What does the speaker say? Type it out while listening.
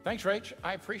Thanks, Rach.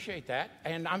 I appreciate that.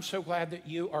 And I'm so glad that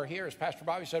you are here. As Pastor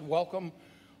Bobby said, welcome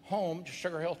home to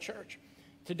Sugar Hill Church.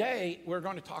 Today, we're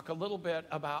going to talk a little bit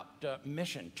about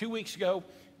mission. 2 weeks ago,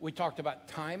 we talked about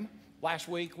time. Last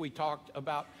week, we talked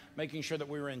about making sure that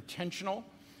we were intentional.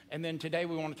 And then today,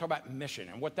 we want to talk about mission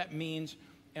and what that means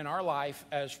in our life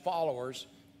as followers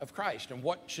of Christ and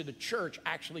what should the church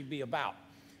actually be about.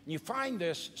 And you find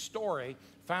this story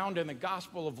found in the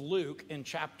Gospel of Luke in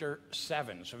chapter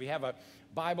 7. So if you have a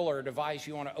Bible or a device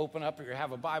you want to open up, or you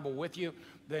have a Bible with you,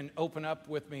 then open up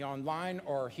with me online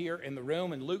or here in the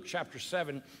room in Luke chapter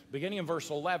 7, beginning in verse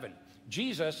 11.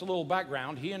 Jesus, a little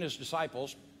background, he and his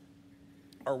disciples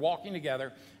are walking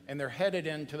together, and they're headed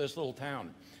into this little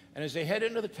town. And as they head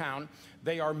into the town,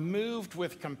 they are moved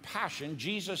with compassion.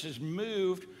 Jesus is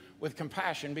moved with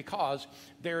compassion because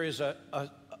there is a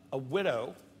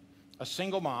widow, a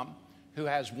single mom, who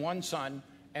has one son,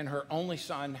 and her only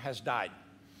son has died.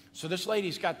 So this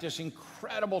lady's got this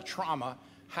incredible trauma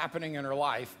happening in her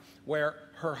life where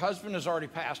her husband has already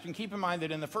passed. And keep in mind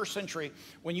that in the first century,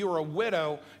 when you were a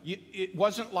widow, it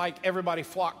wasn't like everybody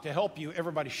flocked to help you,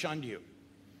 everybody shunned you.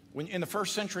 When in the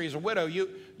first century as a widow,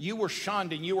 you were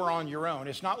shunned and you were on your own.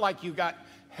 It's not like you got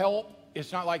help.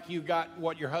 It's not like you got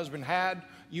what your husband had.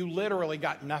 You literally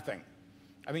got nothing.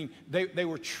 I mean, they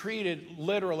were treated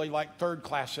literally like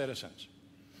third-class citizens.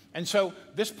 And so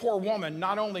this poor woman,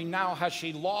 not only now has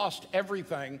she lost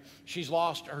everything, she's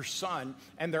lost her son,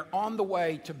 and they're on the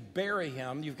way to bury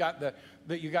him. You've got the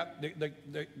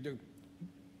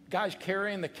guys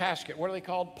carrying the casket. What are they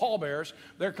called? Pallbearers.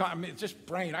 It's just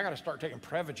brain. I got to start taking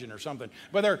Prevagen or something.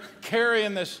 But they're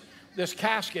carrying this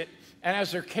casket, and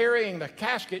as they're carrying the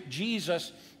casket,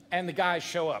 Jesus and the guys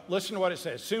show up. Listen to what it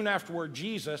says. Soon afterward,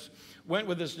 Jesus went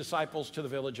with his disciples to the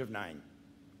village of Nain,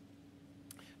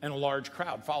 and a large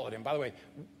crowd followed him. By the way,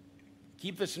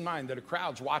 keep this in mind, that a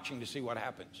crowd's watching to see what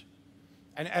happens.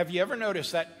 And have you ever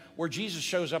noticed that where Jesus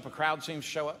shows up, a crowd seems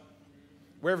to show up?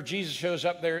 Wherever Jesus shows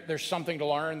up, there's something to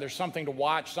learn, there's something to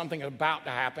watch, something about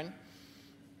to happen.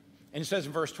 And it says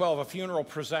in verse 12, a funeral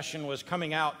procession was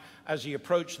coming out as he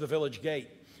approached the village gate.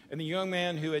 And the young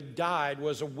man who had died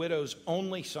was a widow's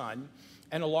only son,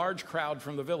 and a large crowd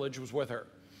from the village was with her.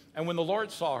 And when the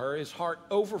Lord saw her, his heart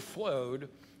overflowed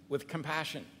with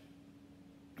compassion.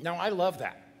 Now, I love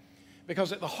that,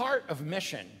 because at the heart of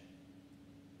mission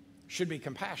should be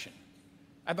compassion.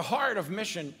 At the heart of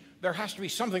mission, there has to be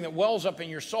something that wells up in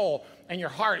your soul and your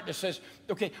heart that says,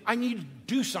 okay, I need to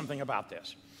do something about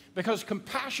this. Because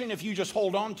compassion, if you just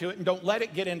hold on to it and don't let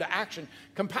it get into action,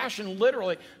 compassion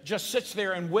literally just sits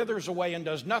there and withers away and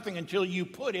does nothing until you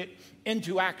put it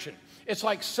into action. It's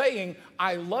like saying,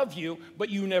 I love you, but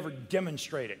you never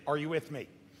demonstrate it. Are you with me?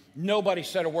 Nobody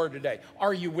said a word today.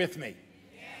 Are you with me?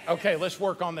 Okay, let's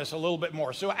work on this a little bit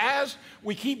more. So as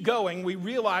we keep going, we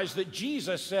realize that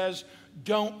Jesus says,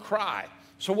 don't cry.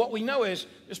 So what we know is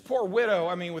this poor widow,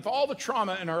 I mean, with all the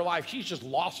trauma in her life, she's just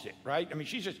lost it, right? I mean,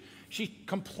 she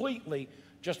completely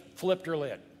just flipped her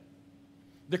lid.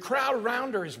 The crowd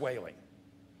around her is wailing.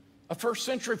 A first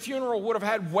century funeral would have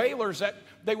had wailers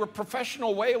they were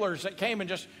professional wailers that came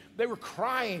and they were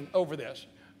crying over this.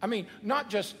 I mean, not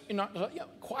just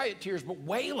quiet tears, but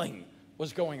wailing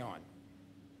was going on.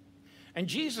 And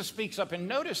Jesus speaks up, and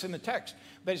notice in the text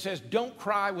that it says, don't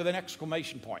cry, with an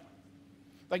exclamation point.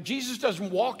 Like Jesus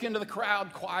doesn't walk into the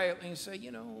crowd quietly and say,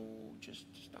 just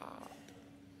stop.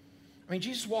 I mean,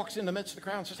 Jesus walks in the midst of the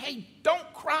crowd and says, hey,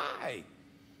 don't cry.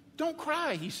 Don't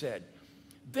cry, he said.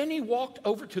 Then he walked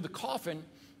over to the coffin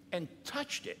and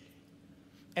touched it.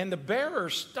 And the bearer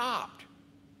stopped.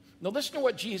 Now listen to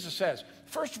what Jesus says.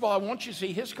 First of all, I want you to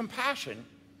see his compassion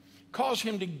caused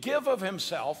him to give of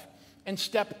himself and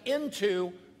step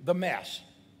into the mess.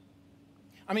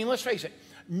 I mean, let's face it.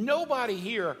 Nobody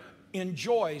here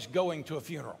enjoys going to a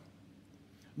funeral.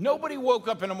 Nobody woke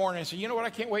up in the morning and said, you know what I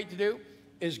can't wait to do?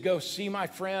 Is go see my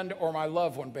friend or my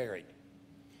loved one buried.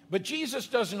 But Jesus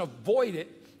doesn't avoid it.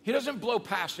 He doesn't blow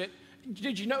past it.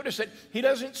 Did you notice that he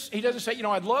doesn't say,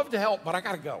 I'd love to help, but I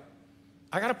got to go.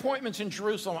 I got appointments in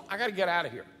Jerusalem. I got to get out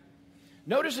of here.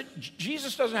 Notice that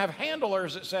Jesus doesn't have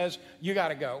handlers that says, you got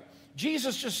to go.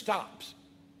 Jesus just stops.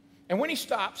 And when he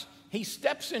stops, he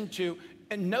steps into,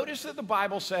 and notice that the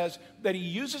Bible says that he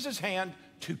uses his hand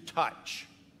to touch.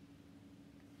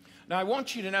 Now, I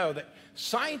want you to know that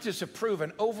scientists have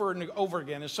proven over and over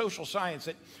again in social science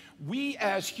that we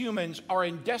as humans are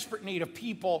in desperate need of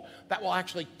people that will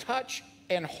actually touch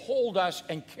and hold us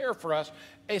and care for us,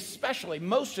 especially,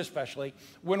 most especially,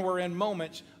 when we're in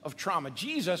moments of trauma.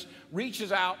 Jesus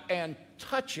reaches out and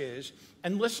touches,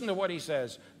 and listen to what he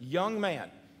says, young man.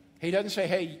 He doesn't say,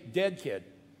 hey, dead kid.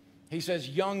 He says,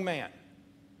 young man.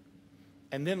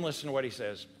 And then listen to what he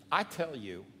says. I tell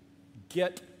you,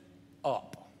 get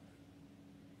up.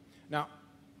 Now,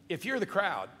 if you're the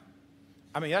crowd,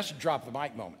 I mean, that's a drop the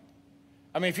mic moment.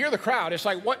 I mean, if you're the crowd, it's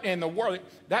like, what in the world?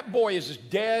 That boy is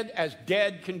as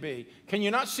dead can be. Can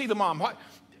you not see the mom?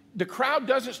 The crowd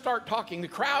doesn't start talking. The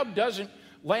crowd doesn't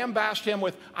lambast him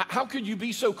with, how could you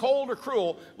be so cold or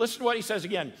cruel? Listen to what he says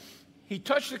again. He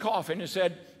touched the coffin and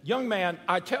said, young man,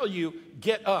 I tell you,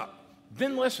 get up.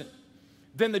 Then listen.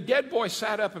 Then the dead boy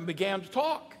sat up and began to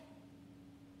talk.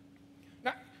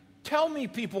 Now, tell me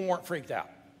people weren't freaked out.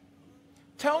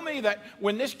 Tell me that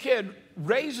when this kid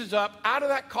raises up out of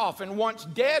that coffin, once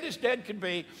dead as dead could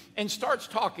be, and starts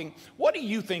talking, what do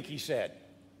you think he said?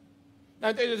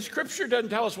 Now, the scripture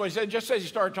doesn't tell us what he said. It just says he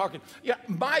started talking. Yeah,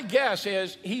 my guess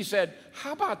is he said,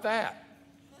 how about that?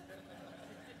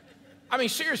 I mean,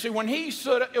 seriously, when he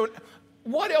stood up,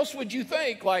 what else would you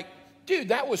think? Like, dude,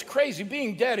 that was crazy.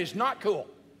 Being dead is not cool,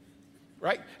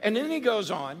 right? And then he goes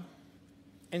on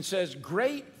and says,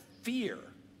 great fear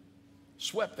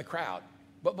swept the crowd.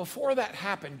 But before that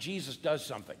happened, Jesus does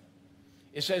something.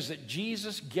 It says that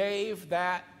Jesus gave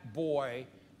that boy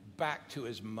back to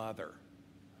his mother.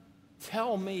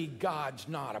 Tell me God's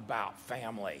not about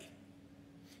family.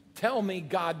 Tell me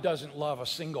God doesn't love a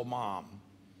single mom.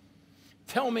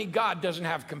 Tell me God doesn't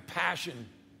have compassion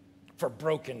for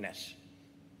brokenness.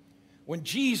 When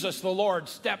Jesus, the Lord,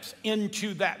 steps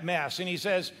into that mess and he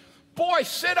says, boy,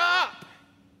 sit up.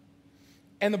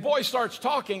 And the boy starts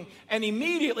talking, and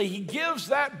immediately he gives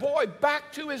that boy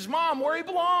back to his mom where he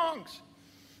belongs.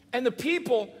 And the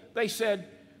people, they said,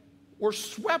 were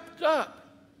swept up.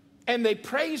 And they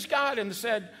praised God and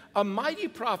said, a mighty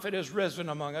prophet has risen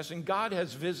among us, and God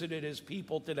has visited his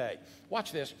people today.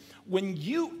 Watch this. When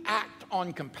you act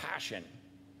on compassion,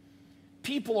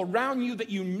 people around you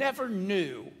that you never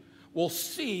knew will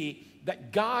see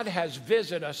that God has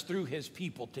visited us through his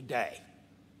people today.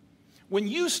 When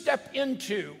you step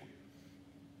into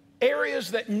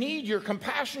areas that need your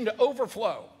compassion to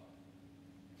overflow,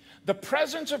 the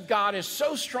presence of God is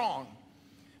so strong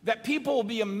that people will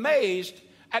be amazed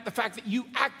at the fact that you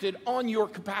acted on your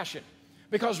compassion.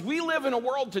 Because we live in a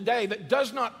world today that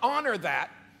does not honor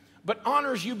that, but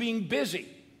honors you being busy,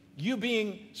 you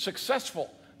being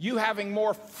successful, you having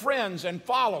more friends and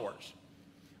followers.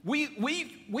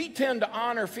 We tend to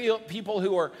honor people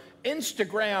who are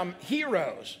Instagram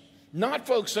heroes, not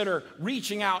folks that are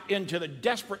reaching out into the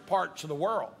desperate parts of the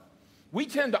world. We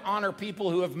tend to honor people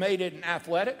who have made it in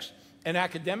athletics, in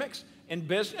academics, in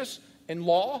business, in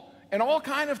law, and all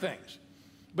kinds of things.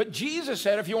 But Jesus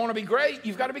said, if you want to be great,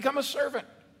 you've got to become a servant.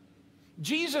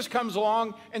 Jesus comes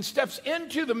along and steps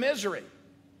into the misery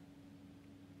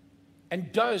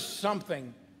and does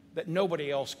something that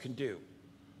nobody else can do.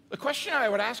 The question I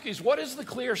would ask is, what is the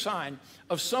clear sign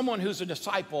of someone who's a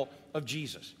disciple of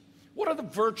Jesus? What are the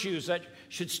virtues that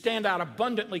should stand out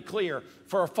abundantly clear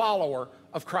for a follower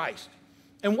of Christ?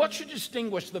 And what should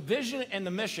distinguish the vision and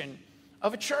the mission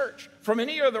of a church from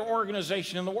any other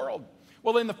organization in the world?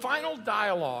 Well, in the final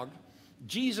dialogue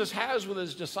Jesus has with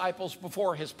his disciples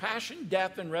before his passion,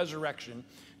 death, and resurrection,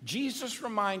 Jesus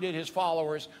reminded his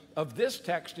followers of this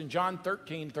text in John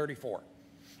 13:34.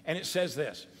 And it says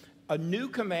this, a new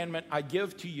commandment I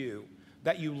give to you,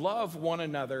 that you love one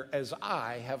another as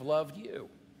I have loved you.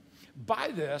 By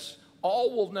this,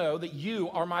 all will know that you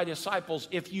are my disciples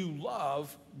if you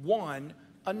love one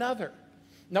another.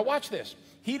 Now watch this.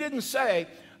 He didn't say,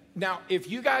 now if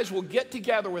you guys will get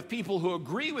together with people who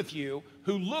agree with you,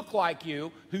 who look like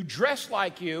you, who dress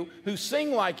like you, who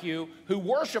sing like you, who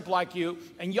worship like you,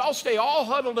 and y'all stay all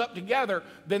huddled up together,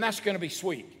 then that's going to be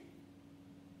sweet.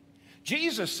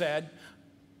 Jesus said,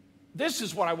 this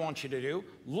is what I want you to do.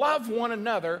 Love one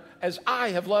another as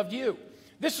I have loved you.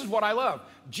 This is what I love.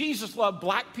 Jesus loved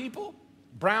black people,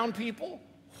 brown people,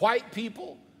 white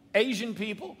people, Asian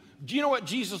people. Do you know what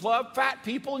Jesus loved? Fat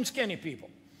people and skinny people,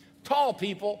 tall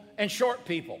people and short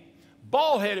people,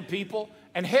 bald-headed people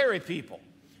and hairy people,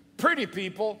 pretty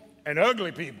people and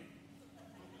ugly people.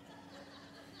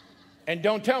 And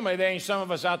don't tell me there ain't some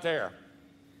of us out there.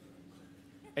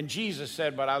 And Jesus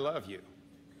said, but I love you.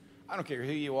 I don't care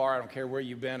who you are. I don't care where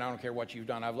you've been. I don't care what you've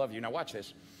done. I love you. Now watch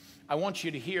this. I want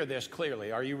you to hear this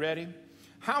clearly. Are you ready?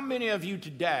 How many of you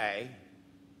today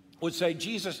would say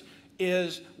Jesus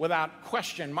is without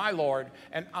question my Lord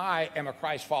and I am a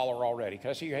Christ follower already? Can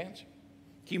I see your hands?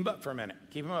 Keep them up for a minute.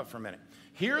 Keep them up for a minute.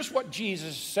 Here's what Jesus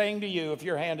is saying to you if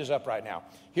your hand is up right now.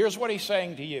 Here's what he's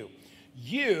saying to you.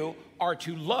 You are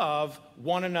to love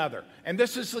one another. And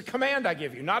this is the command I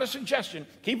give you, not a suggestion.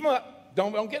 Keep them up.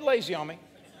 Don't get lazy on me.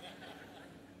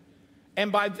 And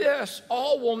by this,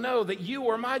 all will know that you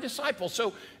are my disciples.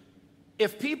 So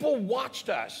If people watched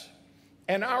us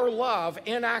and our love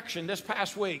in action this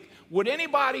past week, would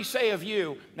anybody say of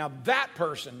you, now that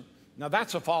person, now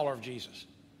that's a follower of Jesus?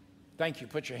 Thank you.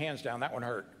 Put your hands down. That one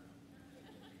hurt.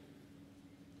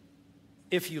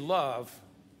 If you love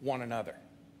one another.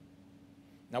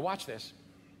 Now watch this.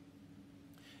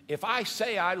 If I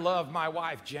say I love my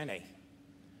wife, Jenny,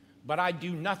 but I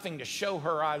do nothing to show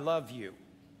her I love you,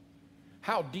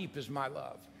 how deep is my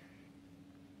love?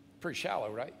 Pretty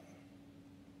shallow, right?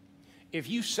 If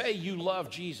you say you love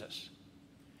Jesus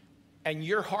and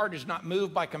your heart is not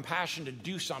moved by compassion to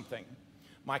do something,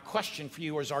 my question for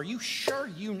you is, are you sure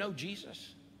you know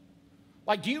Jesus?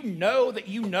 Like, do you know that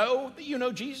you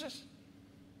know Jesus?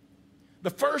 The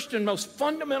first and most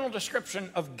fundamental description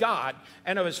of God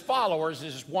and of his followers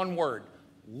is one word: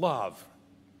 love.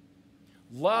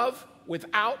 Love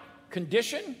without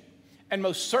condition, and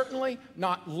most certainly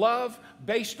not love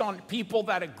based on people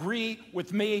that agree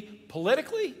with me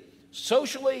politically,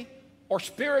 socially, or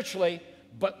spiritually,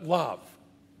 but love,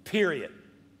 period.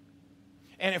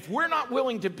 And if we're not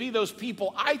willing to be those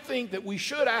people, I think that we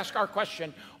should ask our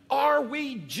question, are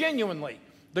we genuinely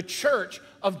the church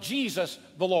of Jesus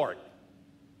the Lord?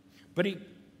 But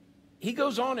he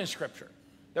goes on in Scripture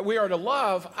that we are to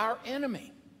love our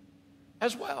enemy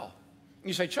as well. And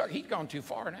you say, Chuck, he's gone too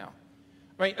far now.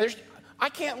 I mean, I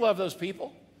can't love those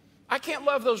people. I can't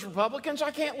love those Republicans.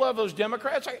 I can't love those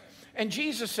Democrats. And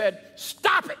Jesus said,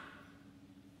 stop it.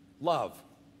 Love.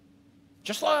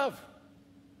 Just love.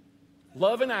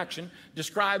 Love in action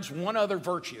describes one other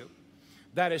virtue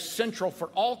that is central for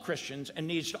all Christians and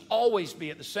needs to always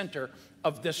be at the center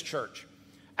of this church.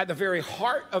 At the very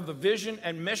heart of the vision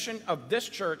and mission of this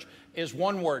church is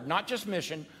one word, not just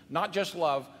mission, not just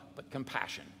love, but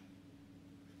compassion.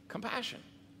 Compassion.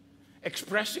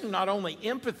 Expressing not only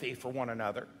empathy for one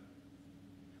another,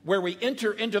 where we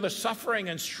enter into the suffering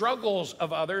and struggles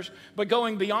of others, but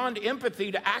going beyond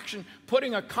empathy to action,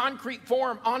 putting a concrete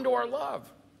form onto our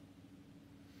love.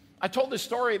 I told this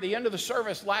story at the end of the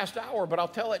service last hour, but I'll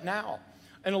tell it now.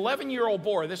 An 11-year-old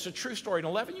boy, this is a true story, an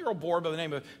 11-year-old boy by the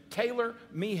name of Taylor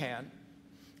Meehan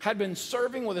had been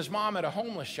serving with his mom at a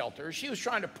homeless shelter. She was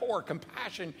trying to pour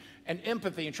compassion and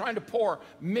empathy and trying to pour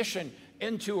mission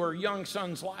into her young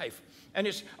son's life. And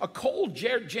it's a cold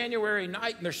January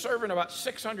night, and they're serving about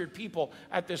 600 people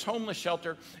at this homeless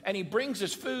shelter. And he brings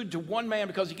his food to one man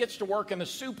because he gets to work in the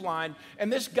soup line.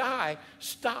 And this guy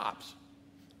stops,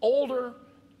 older,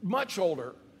 much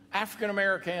older,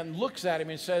 African-American, looks at him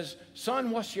and says,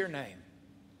 son, what's your name?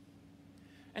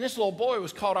 And this little boy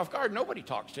was caught off guard. Nobody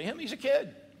talks to him. He's a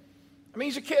kid. I mean,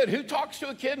 he's a kid. Who talks to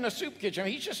a kid in a soup kitchen? I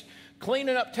mean, he's just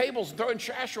cleaning up tables and throwing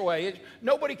trash away.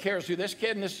 Nobody cares who this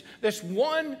kid. And this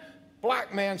one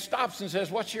black man stops and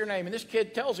says, what's your name? And this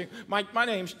kid tells him, my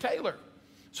name's Taylor.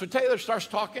 So Taylor starts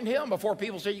talking to him before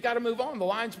people say, you got to move on. The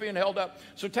line's being held up.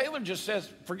 So Taylor just says,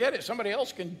 forget it. Somebody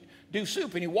else can do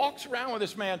soup. And he walks around with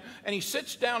this man, and he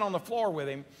sits down on the floor with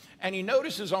him, and he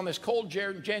notices on this cold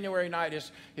January night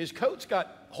his coat's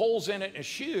got holes in it, and his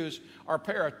shoes are a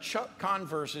pair of Chuck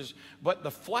Converses, but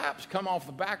the flaps come off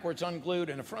the back where it's unglued,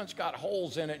 and the front's got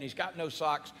holes in it, and he's got no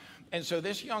socks. And so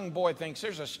this young boy thinks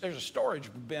there's a storage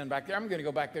bin back there. I'm going to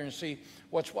go back there and see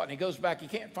what's what. And he goes back. He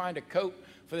can't find a coat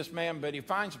for this man, but he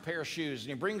finds a pair of shoes, and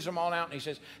he brings them all out, and he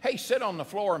says, hey, sit on the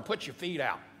floor and put your feet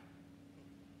out.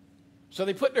 So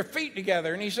they put their feet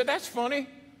together, and he said, that's funny.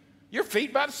 Your feet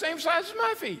about the same size as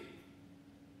my feet.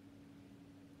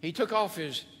 He took off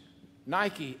his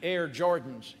Nike Air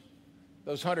Jordans,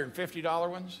 those $150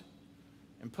 ones,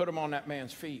 and put them on that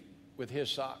man's feet with his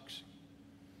socks.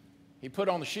 He put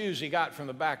on the shoes he got from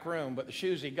the back room, but the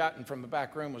shoes he'd gotten from the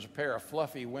back room was a pair of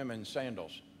fluffy women's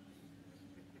sandals.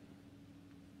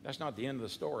 That's not the end of the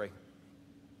story.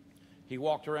 He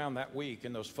walked around that week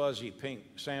in those fuzzy pink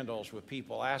sandals with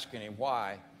people asking him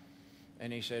why,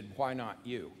 and he said, why not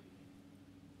you?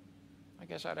 I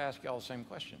guess I'd ask y'all the same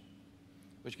question,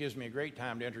 which gives me a great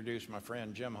time to introduce my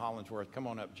friend Jim Hollingsworth. Come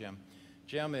on up, Jim.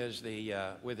 Jim is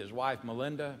with his wife,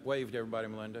 Melinda. Wave to everybody,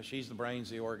 Melinda. She's the brains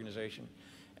of the organization.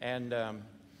 And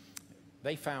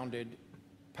they founded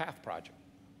Path Project.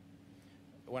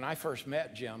 When I first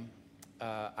met Jim,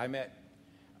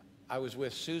 I was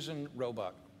with Susan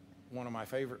Roebuck, one of my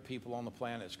favorite people on the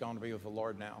planet. It's gone to be with the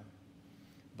Lord now.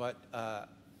 But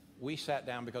we sat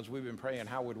down because we've been praying,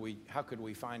 how could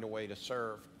we find a way to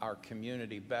serve our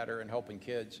community better in helping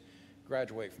kids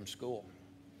graduate from school?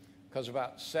 Because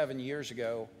about 7 years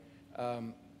ago,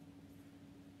 the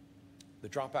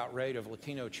dropout rate of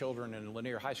Latino children in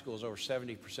Lanier High School is over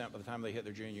 70% by the time they hit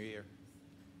their junior year.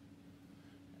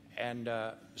 And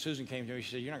Susan came to me,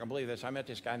 she said, you're not going to believe this. I met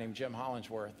this guy named Jim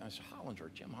Hollingsworth. And I said,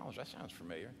 Hollingsworth, Jim Hollingsworth, that sounds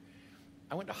familiar.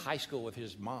 I went to high school with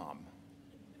his mom.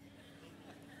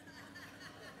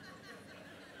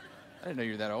 I didn't know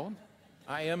you were that old.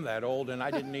 I am that old, and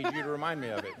I didn't need you to remind me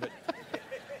of it.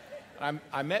 But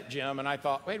I met Jim, and I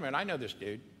thought, wait a minute, I know this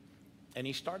dude. And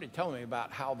he started telling me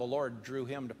about how the Lord drew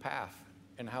him to Path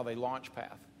and how they launched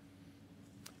Path.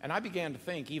 And I began to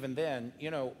think, even then, you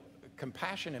know,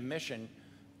 compassion and mission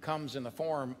comes in the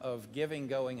form of giving,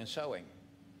 going, and sowing.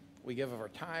 We give of our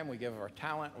time, we give of our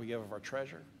talent, we give of our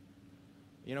treasure.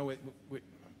 You know,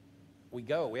 we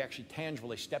go, we actually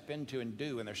tangibly step into and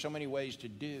do, and there's so many ways to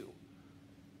do.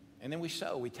 And then we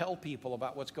sow, we tell people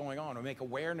about what's going on. We make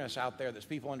awareness out there that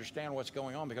people understand what's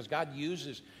going on, because God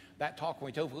uses that talk.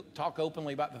 When we talk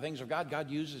openly about the things of God, God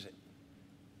uses it.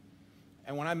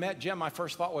 And when I met Jim, my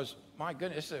first thought was, my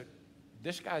goodness,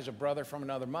 this guy's a brother from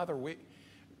another mother.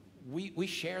 We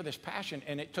share this passion,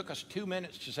 and it took us 2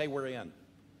 minutes to say we're in.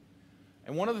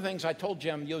 And one of the things I told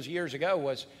Jim years ago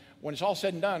was, when it's all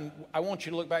said and done, I want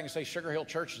you to look back and say Sugar Hill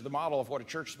Church is the model of what a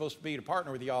church is supposed to be, to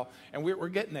partner with y'all. And we're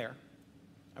getting there.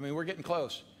 I mean, we're getting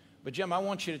close. But Jim, I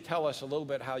want you to tell us a little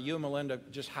bit how you and Melinda,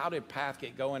 just how did Path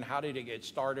get going? How did it get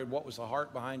started? What was the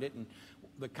heart behind it? And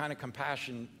the kind of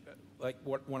compassion, like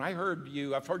when I heard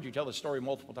you, I've heard you tell this story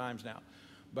multiple times now.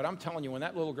 But I'm telling you, when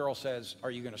that little girl says,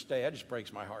 are you going to stay? That just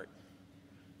breaks my heart.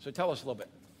 So tell us a little bit.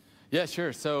 Yeah,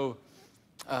 sure. So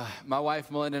my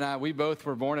wife, Melinda, and I, we both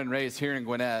were born and raised here in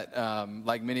Gwinnett,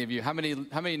 like many of you. How many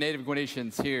native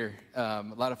Gwinnettians here? A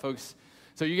lot of folks.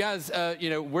 So you guys, you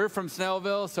know, we're from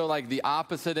Snellville, so like the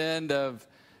opposite end of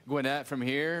Gwinnett from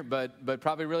here, but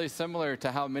probably really similar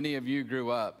to how many of you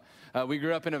grew up. We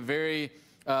grew up in a very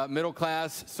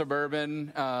middle-class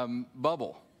suburban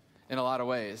bubble in a lot of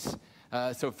ways.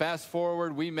 So fast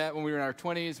forward, we met when we were in our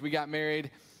 20s. We got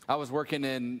married. I was working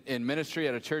in ministry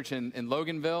at a church in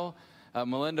Loganville.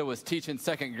 Melinda was teaching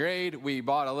second grade. We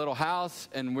bought a little house,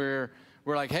 and we're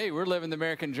like, hey, we're living the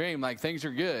American dream. Like, things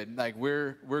are good. Like,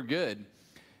 we're good.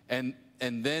 And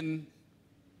then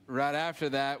right after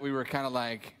that, we were kind of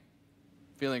like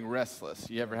feeling restless.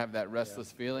 You ever have that restless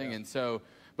feeling? Yeah. And so,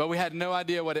 but we had no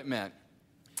idea what it meant.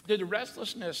 Did the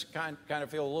restlessness kind of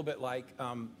feel a little bit like,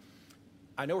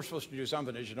 I know we're supposed to do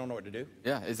something, I just don't know what to do?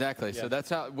 Yeah, exactly. Yeah. So that's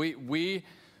how we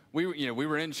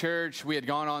were in church. We had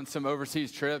gone on some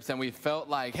overseas trips, and we felt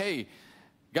like, hey,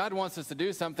 God wants us to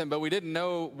do something, but we didn't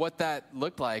know what that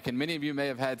looked like. And many of you may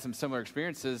have had some similar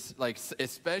experiences, like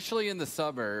especially in the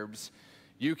suburbs.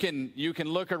 You can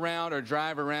look around or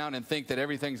drive around and think that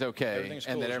everything's okay, everything's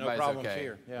cool. And that There's everybody's no problems okay.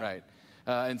 Here. Yeah. Right.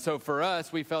 And so for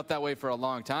us, we felt that way for a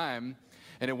long time.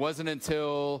 And it wasn't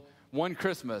until one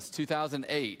Christmas,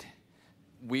 2008,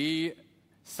 we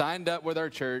signed up with our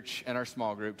church and our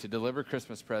small group to deliver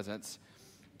Christmas presents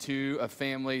to a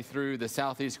family through the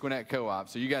Southeast Gwinnett Co-op.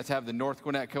 So you guys have the North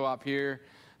Gwinnett Co-op here.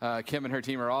 Kim and her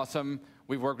team are awesome.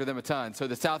 We've worked with them a ton. So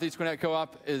the Southeast Gwinnett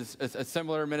Co-op is a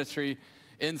similar ministry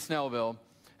in Snellville.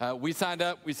 We signed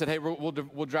up. We said, hey, we'll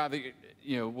drive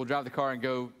the car and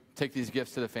go take these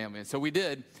gifts to the family. And so we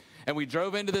did, and we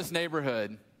drove into this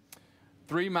neighborhood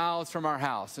 3 miles from our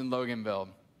house in Loganville,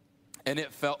 and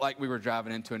it felt like we were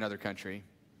driving into another country.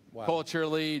 Wow.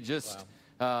 Culturally, just. Wow.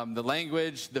 The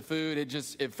language, the food,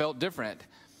 it felt different.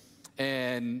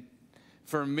 And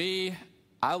for me,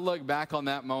 I look back on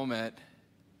that moment,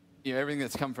 you know, everything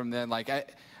that's come from then, like I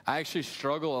actually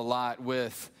struggle a lot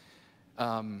with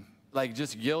like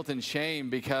just guilt and shame,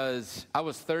 because I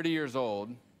was 30 years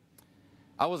old.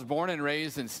 I was born and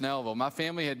raised in Snellville. My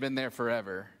family had been there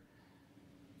forever.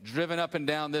 Driven up and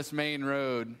down this main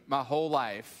road my whole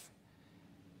life.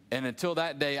 And until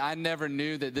that day, I never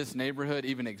knew that this neighborhood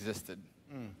even existed.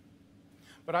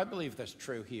 But I believe that's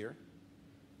true here.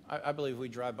 I believe we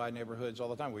drive by neighborhoods all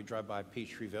the time. We drive by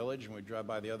Peachtree Village, and we drive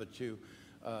by the other two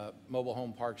mobile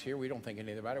home parks here. We don't think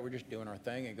anything about it. We're just doing our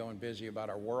thing and going busy about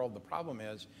our world. The problem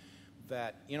is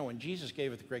that, you know, when Jesus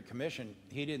gave it the Great Commission,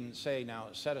 he didn't say, now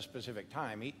set a specific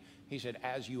time. He said,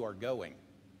 as you are going,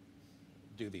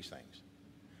 do these things.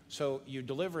 So you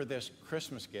deliver this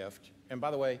Christmas gift. And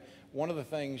by the way, one of the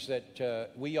things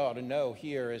that we ought to know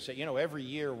here is that, you know, every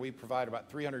year we provide about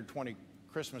 320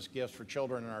 Christmas gifts for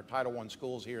children in our Title I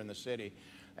schools here in the city.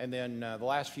 And then the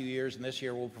last few years and this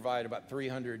year we'll provide about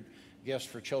 300 gifts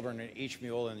for children in each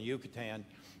mule in the Yucatan.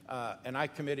 And I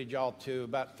committed y'all to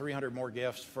about 300 more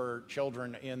gifts for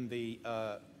children in the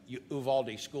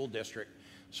Uvalde School District.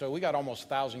 So we got almost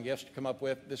 1,000 gifts to come up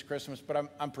with this Christmas, but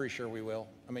I'm pretty sure we will.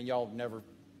 I mean, y'all never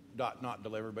not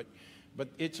deliver, but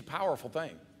it's a powerful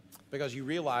thing, because you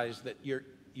realize that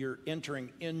you're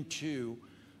entering into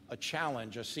a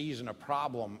challenge, a season, a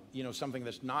problem, you know, something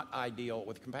that's not ideal,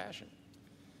 with compassion.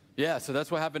 Yeah, so that's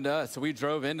what happened to us. So we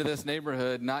drove into this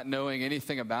neighborhood not knowing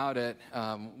anything about it.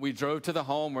 We drove to the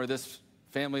home where this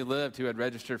family lived who had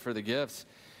registered for the gifts.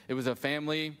 It was a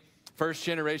family,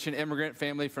 first-generation immigrant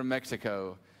family from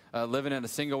Mexico, living in a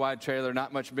single-wide trailer,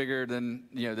 not much bigger than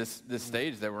this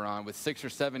stage that we're on, with 6 or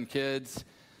 7 kids,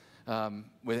 and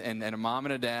a mom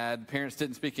and a dad. Parents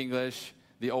didn't speak English.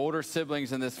 The older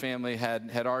siblings in this family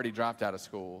had already dropped out of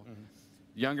school. Mm-hmm.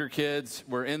 Younger kids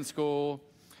were in school.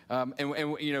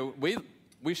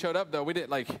 We showed up though. We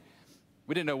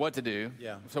didn't know what to do.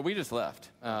 Yeah. So we just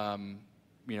left.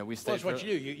 We stayed. That's what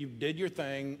you do. You did your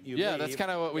thing. That's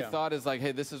kind of what we thought is like,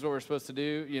 hey, this is what we're supposed to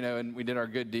do. And we did our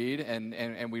good deed,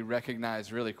 and we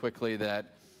recognized really quickly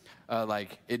that,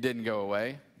 it didn't go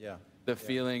away. Yeah. The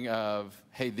feeling of,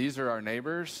 hey, these are our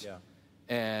neighbors. Yeah.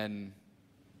 And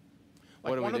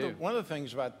what do we do? One of the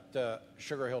things about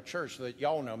Sugar Hill Church that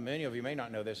y'all know, many of you may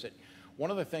not know this, that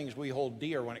one of the things we hold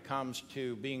dear when it comes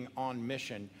to being on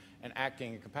mission and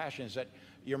acting in compassion is that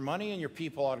your money and your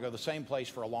people ought to go to the same place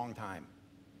for a long time.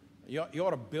 You ought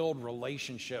to build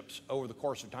relationships over the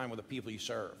course of time with the people you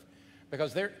serve,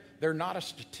 because they're not a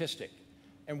statistic,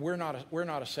 and we're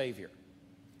not a savior.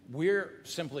 We're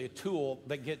simply a tool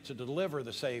that get to deliver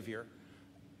the Savior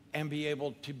and be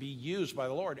able to be used by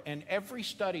the Lord. And every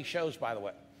study shows, by the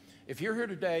way, if you're here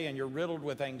today and you're riddled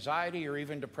with anxiety or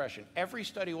even depression, every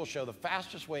study will show the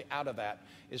fastest way out of that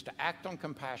is to act on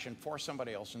compassion for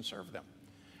somebody else and serve them.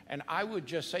 And I would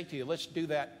just say to you, let's do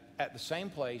that at the same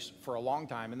place for a long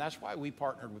time. And that's why we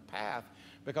partnered with Path,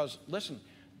 because, listen,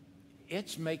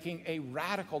 it's making a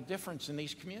radical difference in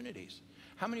these communities.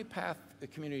 How many Path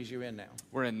communities are you in now?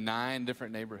 We're in 9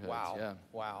 different neighborhoods. Wow. Yeah.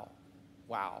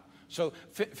 Wow. So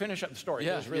finish up the story.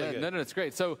 It was really good. No, it's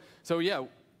great. So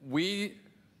we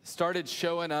started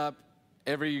showing up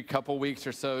every couple weeks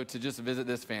or so to just visit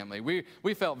this family.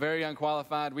 We felt very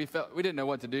unqualified. We didn't know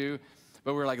what to do,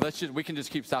 but we were like, we can just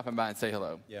keep stopping by and say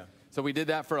hello. Yeah. So we did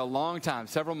that for a long time,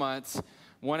 several months.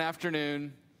 One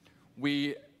afternoon,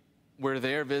 we were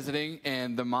there visiting,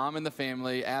 and the mom and the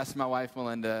family asked my wife,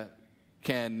 Melinda,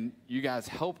 can you guys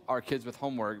help our kids with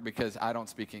homework because I don't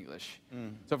speak English?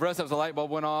 So for us, that was a light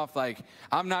bulb went off. Like,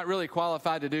 I'm not really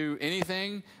qualified to do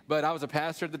anything, but I was a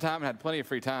pastor at the time and had plenty of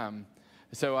free time.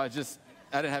 So I didn't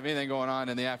have anything going on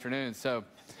in the afternoon. So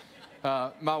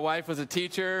my wife was a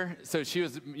teacher, so she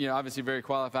was, obviously very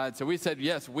qualified. So we said,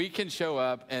 yes, we can show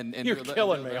up and You're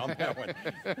killing me on that one.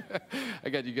 I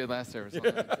got you good last service on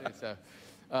that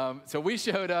too. So we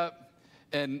showed up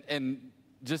and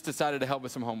just decided to help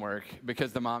with some homework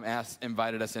because the mom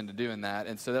invited us into doing that.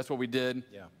 And so that's what we did.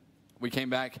 Yeah. We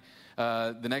came back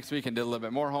the next week and did a little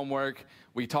bit more homework.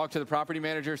 We talked to the property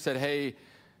manager, said, hey,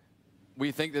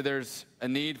 we think that there's a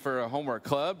need for a homework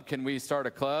club. Can we start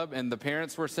a club? And the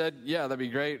parents said, yeah, that'd be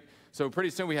great. So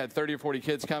pretty soon we had 30 or 40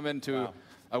 kids come into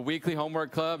a weekly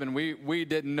homework club, and we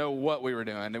didn't know what we were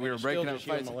doing. And we were breaking up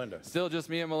fights. Still just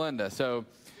me and Melinda. So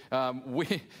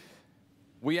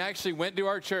we actually went to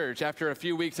our church after a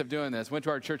few weeks of doing this, went to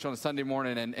our church on a Sunday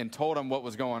morning and told them what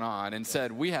was going on and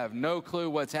said, we have no clue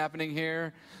what's happening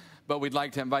here, but we'd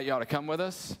like to invite y'all to come with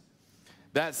us.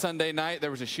 That Sunday night,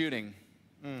 there was a shooting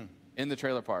in the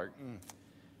trailer park.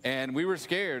 And we were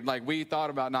scared. Like, we thought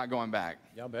about not going back.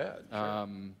 Y'all bet. Sure.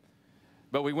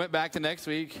 But we went back the next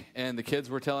week, and the kids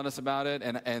were telling us about it,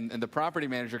 and the property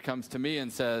manager comes to me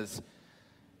and says,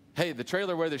 hey, the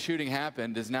trailer where the shooting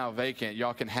happened is now vacant.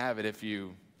 Y'all can have it if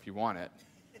you want it.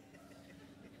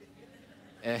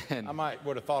 And I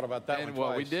would have thought about that one twice. And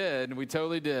what we did, we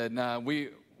totally did.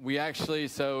 We actually,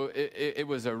 so it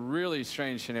was a really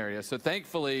strange scenario. So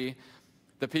thankfully,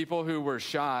 the people who were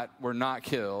shot were not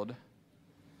killed,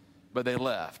 but they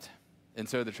left. And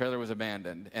so the trailer was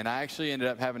abandoned. And I actually ended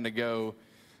up having to go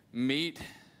meet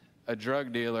a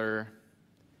drug dealer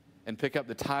and pick up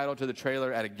the title to the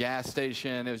trailer at a gas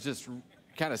station. It was just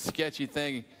kind of sketchy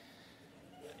thing,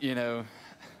 it's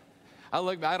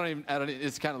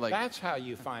kind of like. That's how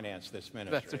you finance this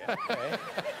ministry, okay?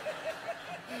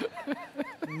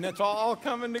 And it's all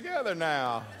coming together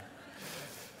now.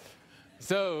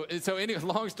 So anyway,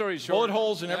 long story short. Bullet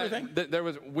holes and everything?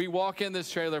 We walk in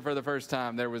this trailer for the first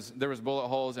time. There was bullet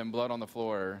holes and blood on the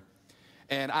floor.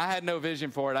 And I had no vision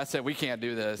for it. I said, we can't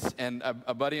do this. And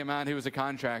a buddy of mine who was a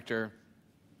contractor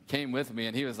came with me,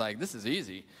 and he was like, this is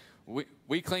easy.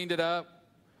 We cleaned it up.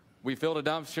 We filled a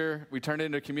dumpster. We turned it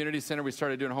into a community center. We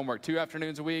started doing homework 2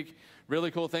 afternoons a week.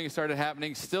 Really cool things started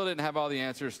happening. Still didn't have all the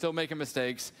answers. Still making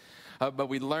mistakes. But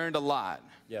we learned a lot.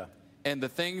 Yeah. And the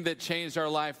thing that changed our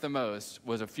life the most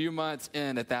was a few months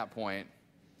in at that point,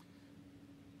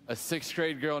 a 6th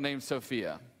grade girl named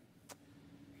Sophia.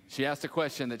 She asked a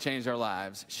question that changed our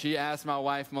lives. She asked my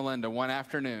wife, Melinda, one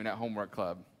afternoon at Homework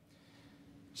Club.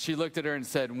 She looked at her and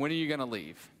said, when are you going to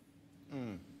leave?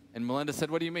 And Melinda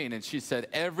said, what do you mean? And she said,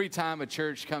 every time a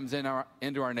church comes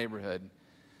into our neighborhood,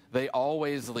 they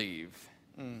always leave.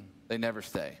 They never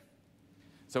stay.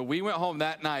 So we went home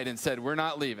that night and said, we're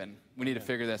not leaving. We need to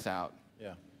figure this out.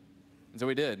 Yeah. And so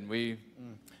we did.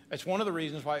 It's one of the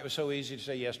reasons why it was so easy to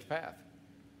say yes to Path.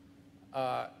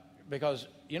 Because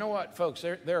you know what, folks,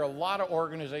 there are a lot of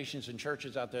organizations and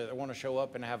churches out there that want to show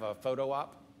up and have a photo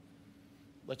op.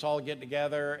 Let's all get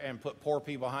together and put poor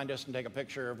people behind us and take a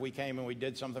picture if we came and we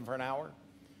did something for an hour.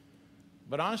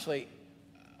 But honestly,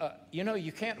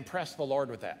 you can't impress the Lord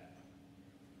with that.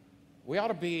 We ought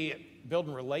to be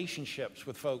building relationships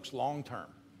with folks long term.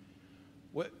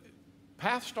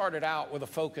 Path started out with a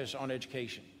focus on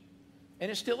education, and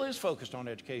it still is focused on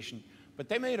education, but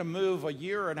they made a move a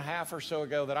year and a half or so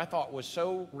ago that I thought was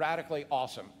so radically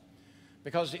awesome,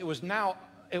 because it was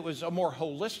a more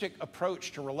holistic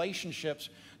approach to relationships,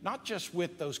 not just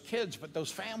with those kids, but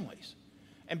those families,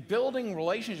 and building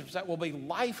relationships that will be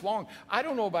lifelong. I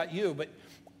don't know about you, but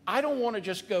I don't want to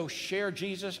just go share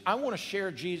Jesus. I want to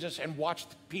share Jesus and watch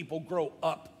people grow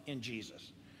up in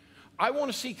Jesus. I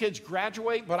want to see kids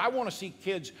graduate, but I want to see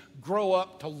kids grow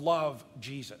up to love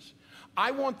Jesus. I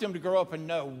want them to grow up and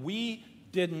know we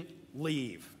didn't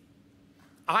leave.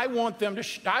 I want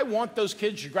those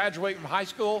kids to graduate from high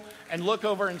school and look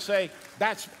over and say,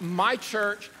 that's my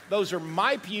church, those are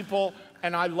my people,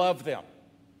 and I love them.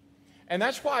 And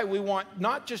that's why we want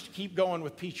not just to keep going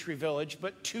with Peachtree Village,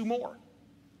 but 2 more.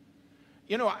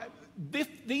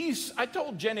 I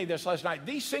told Jenny this last night,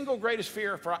 the single greatest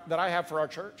fear that I have for our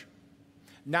church,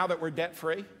 now that we're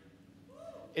debt-free,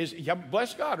 is,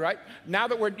 bless God, right? Now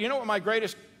that what my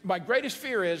greatest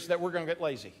fear is that we're going to get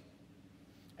lazy.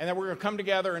 And that we're going to come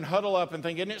together and huddle up and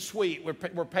think, isn't it sweet?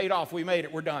 We're paid off. We made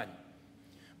it. We're done.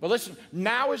 But listen,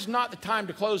 now is not the time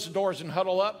to close the doors and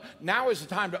huddle up. Now is the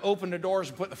time to open the doors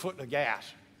and put the foot in the gas.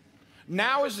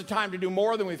 Now is the time to do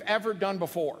more than we've ever done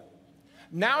before.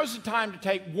 Now is the time to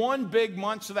take 1 big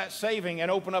month of that saving and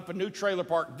open up a new trailer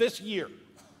park this year.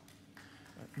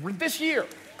 This year.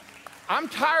 I'm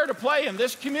tired of playing.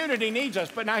 This community needs us.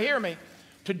 But now hear me.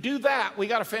 To do that, we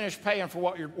got to finish paying for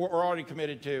what we're already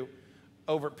committed to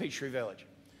over at Peachtree Village.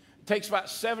 It takes about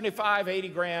 75, 80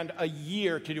 grand a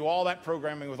year to do all that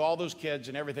programming with all those kids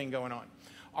and everything going on.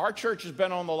 Our church has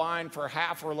been on the line for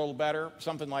half or a little better,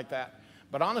 something like that.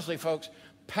 But honestly, folks,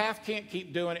 Path can't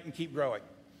keep doing it and keep growing.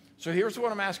 So here's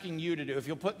what I'm asking you to do. If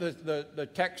you'll put the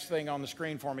text thing on the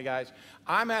screen for me, guys.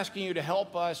 I'm asking you to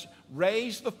help us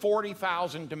raise the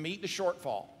 $40,000 to meet the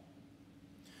shortfall.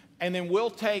 And then we'll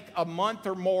take a month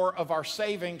or more of our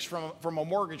savings from a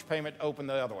mortgage payment to open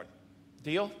the other one.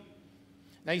 Deal?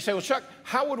 Now you say, well, Chuck,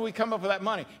 how would we come up with that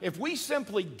money? If we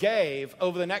simply gave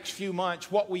over the next few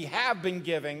months what we have been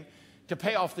giving to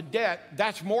pay off the debt,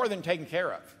 that's more than taken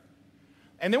care of.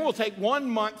 And then we'll take 1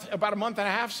 month, about a month and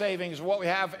a half savings of what we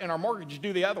have in our mortgage to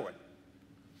do the other one.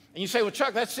 And you say, well,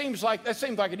 Chuck, that seems like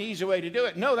an easy way to do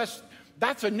it. No,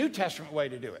 that's a New Testament way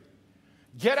to do it.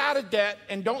 Get out of debt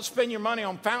and don't spend your money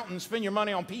on fountains, spend your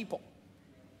money on people.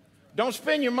 Don't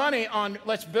spend your money on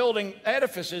let's building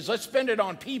edifices, let's spend it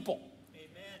on people. Amen.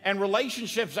 And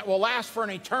relationships that will last for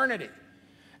an eternity.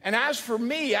 And as for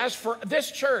me, as for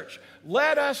this church,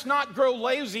 let us not grow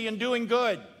lazy in doing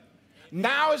good.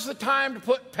 Now is the time to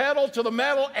put pedal to the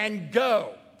metal and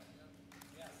go.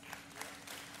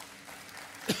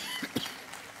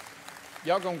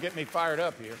 Y'all gonna get me fired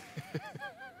up here.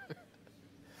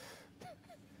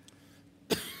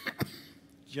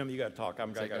 Jim, you gotta talk. I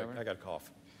got a cough.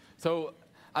 So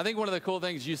I think one of the cool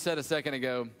things you said a second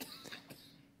ago,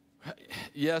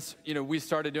 yes, we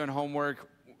started doing homework.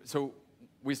 So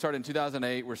we started in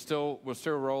 2008. We're still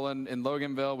rolling in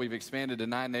Loganville. We've expanded to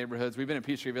 9 neighborhoods. We've been in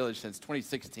Peachtree Village since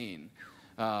 2016.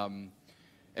 And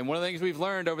one of the things we've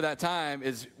learned over that time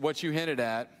is what you hinted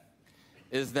at,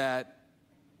 is that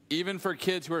even for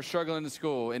kids who are struggling in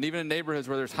school, and even in neighborhoods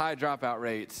where there's high dropout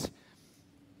rates,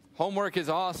 homework is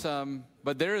awesome,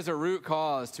 but there is a root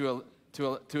cause to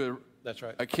That's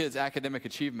right. a kid's academic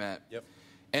achievement. Yep.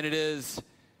 And it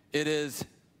is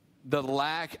the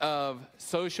lack of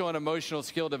social and emotional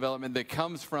skill development that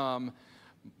comes from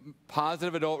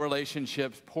positive adult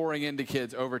relationships pouring into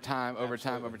kids over time.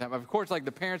 Of course, like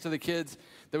the parents of the kids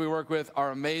that we work with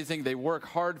are amazing. They work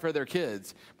hard for their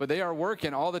kids, but they are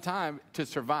working all the time to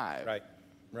survive.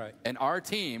 Right. And our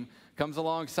team comes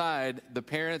alongside the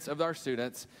parents of our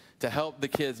students to help the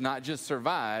kids not just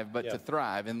survive, but to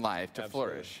thrive in life, to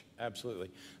flourish. Absolutely.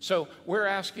 So we're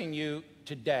asking you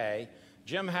today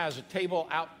Jim has a table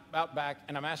out back,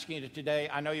 and I'm asking you today,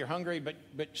 I know you're hungry, but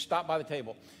stop by the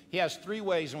table. He has 3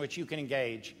 ways in which you can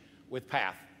engage with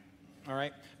Path, all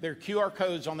right? There are QR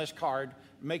codes on this card.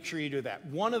 Make sure you do that.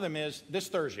 One of them is this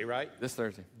Thursday, right? This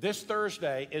Thursday. This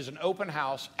Thursday is an open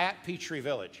house at Peachtree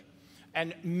Village.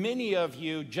 And many of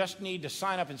you just need to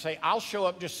sign up and say, I'll show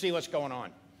up, just see what's going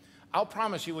on. I'll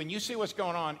promise you, when you see what's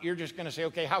going on, you're just going to say,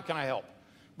 okay, how can I help?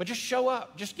 But just show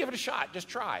up. Just give it a shot. Just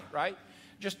try, right?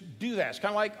 Just do that. It's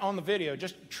kind of like on the video.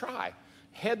 Just try.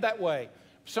 Head that way.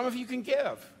 Some of you can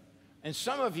give. And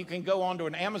some of you can go onto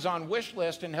an Amazon wish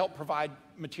list and help provide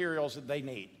materials that they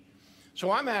need. So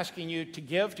I'm asking you to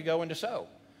give, to go, and to sow.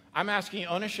 I'm asking you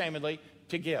unashamedly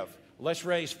to give. Let's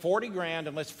raise 40 grand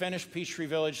and let's finish Peachtree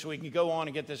Village so we can go on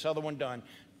and get this other one done.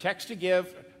 Text to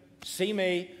give, see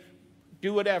me,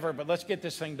 do whatever, but let's get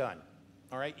this thing done.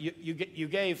 All right? You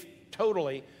gave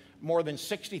totally more than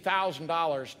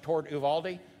 $60,000 toward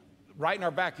Uvalde. Right in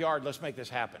our backyard, let's make this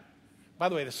happen. By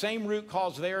the way, the same root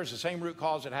cause there is the same root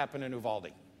cause that happened in Uvalde.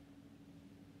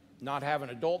 Not having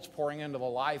adults pouring into the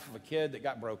life of a kid that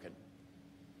got broken.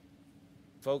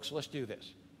 Folks, let's do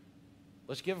this.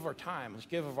 Let's give of our time. Let's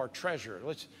give of our treasure.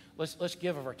 Let's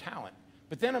give of our talent.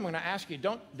 But then I'm going to ask you,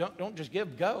 don't just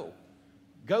give, go.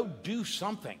 Go do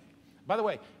something. By the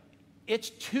way, it's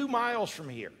 2 miles from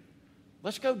here.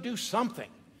 Let's go do something.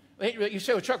 You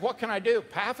say, well, Chuck, what can I do?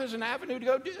 Path is an avenue to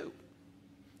go do.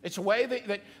 It's a way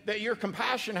that your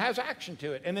compassion has action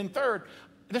to it. And then third,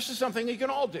 this is something you can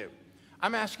all do.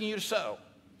 I'm asking you to sow.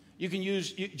 You can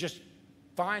just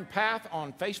find Path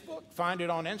on Facebook, find it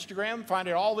on Instagram, find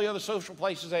it all the other social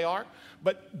places they are.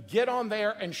 But get on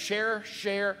there and share.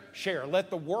 Let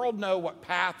the world know what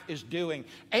Path is doing.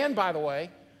 And by the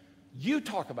way, you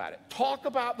talk about it. Talk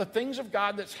about the things of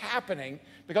God that's happening,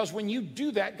 because when you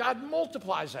do that, God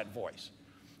multiplies that voice.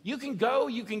 You can go,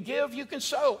 you can give, you can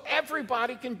sow.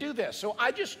 Everybody can do this. So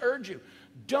I just urge you,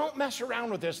 don't mess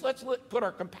around with this. Let's put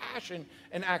our compassion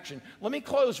in action. Let me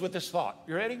close with this thought.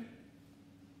 You ready?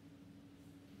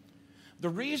 The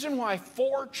reason why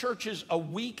 4 churches a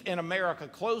week in America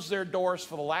closed their doors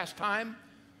for the last time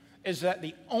is that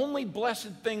the only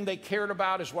blessed thing they cared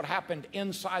about is what happened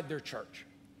inside their church.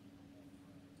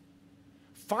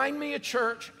 Find me a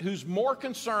church who's more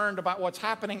concerned about what's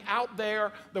happening out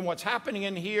there than what's happening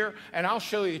in here, and I'll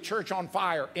show you a church on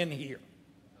fire in here.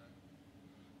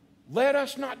 Let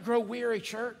us not grow weary,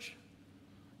 church.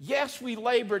 Yes, we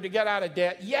labored to get out of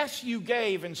debt. Yes, you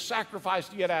gave and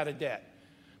sacrificed to get out of debt.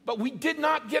 But we did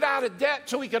not get out of debt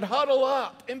so we could huddle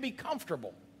up and be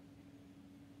comfortable.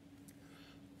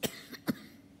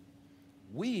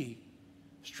 We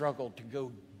struggled to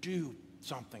go do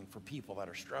something for people that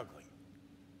are struggling.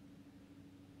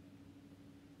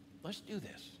 Let's do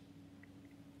this.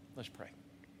 Let's pray.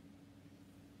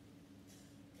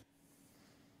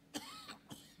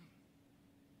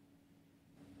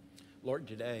 Lord,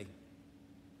 today,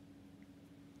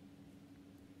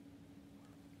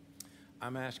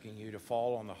 I'm asking you to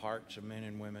fall on the hearts of men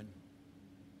and women,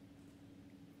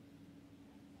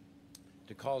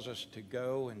 to cause us to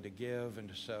go and to give and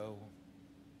to sow,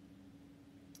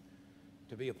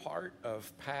 to be a part of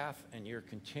Path and your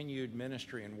continued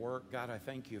ministry and work. God, I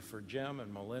thank you for Jim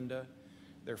and Melinda,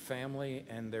 their family,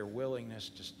 and their willingness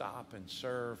to stop and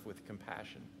serve with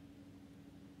compassion.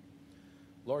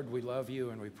 Lord, we love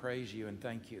you and we praise you and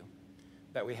thank you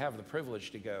that we have the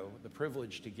privilege to go, the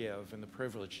privilege to give, and the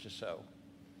privilege to sow.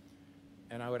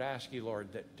 And I would ask you, Lord,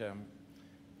 that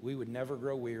we would never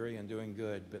grow weary in doing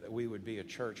good, but that we would be a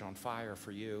church on fire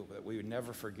for you, that we would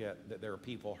never forget that there are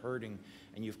people hurting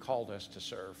and you've called us to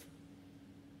serve.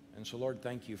 And so, Lord,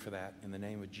 thank you for that. In the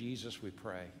name of Jesus, we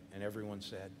pray. And everyone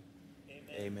said,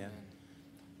 Amen.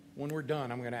 When we're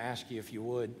done, I'm going to ask you if you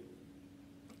would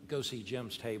go see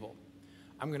Jim's table.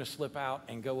 I'm going to slip out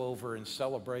and go over and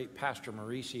celebrate Pastor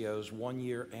Mauricio's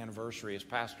 1-year anniversary as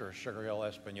pastor of Sugar Hill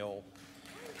Espanol.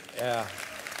 Yeah.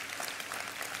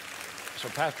 So,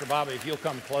 Pastor Bobby, if you'll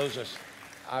come close us,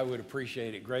 I would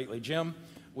appreciate it greatly. Jim,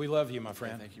 we love you, my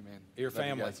friend. Yeah, thank you, man. Your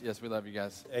family. You yes, we love you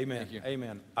guys. Amen. Thank you.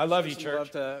 Amen. I love you,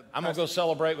 church. I'm going to go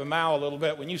celebrate with Mao a little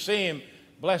bit. When you see him,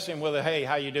 bless him with a, hey,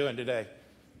 how you doing today?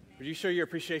 Would you show your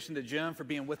appreciation to Jim for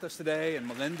being with us today, and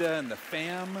Melinda and the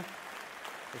fam?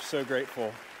 We're so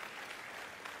grateful.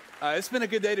 It's been a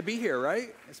good day to be here,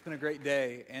 right? It's been a great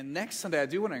day. And next Sunday, I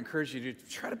do want to encourage you to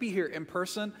try to be here in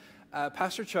person.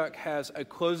 Pastor Chuck has a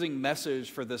closing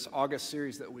message for this August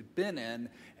series that we've been in,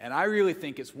 and I really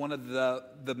think it's one of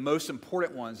the most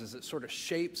important ones, as it sort of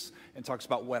shapes and talks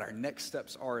about what our next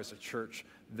steps are as a church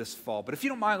this fall. But if you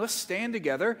don't mind, let's stand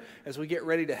together as we get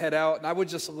ready to head out. And I would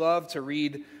just love to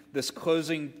read this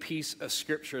closing piece of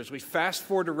Scripture. As we fast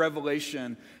forward to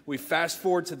Revelation, we fast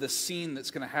forward to the scene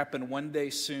that's going to happen one day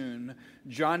soon.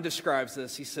 John describes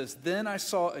this. He says, "Then I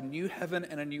saw a new heaven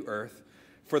and a new earth,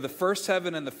 for the first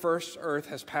heaven and the first earth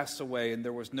has passed away, and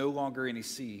there was no longer any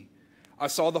sea. I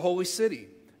saw the holy city,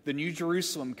 the new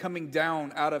Jerusalem, coming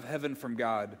down out of heaven from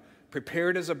God,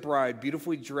 prepared as a bride,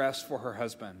 beautifully dressed for her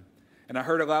husband. And I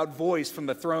heard a loud voice from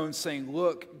the throne saying,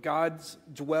 'Look, God's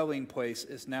dwelling place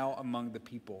is now among the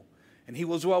people, and he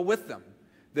will dwell with them.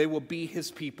 They will be his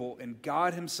people, and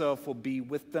God himself will be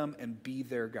with them and be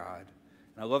their God.'"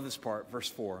 And I love this part, verse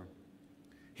 4.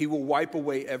 "He will wipe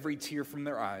away every tear from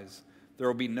their eyes. There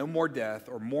will be no more death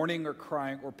or mourning or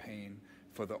crying or pain,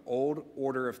 for the old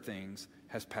order of things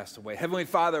has passed away." Heavenly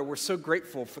Father, we're so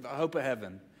grateful for the hope of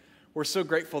heaven. We're so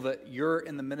grateful that you're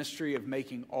in the ministry of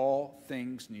making all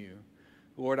things new.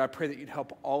 Lord, I pray that you'd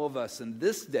help all of us in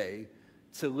this day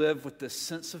to live with this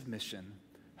sense of mission.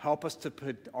 Help us to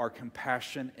put our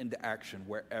compassion into action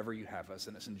wherever you have us.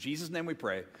 And it's in Jesus' name we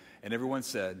pray. And everyone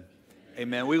said,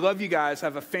 amen. We love you guys.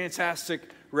 Have a fantastic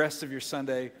rest of your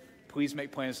Sunday. Please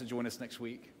make plans to join us next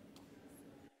week.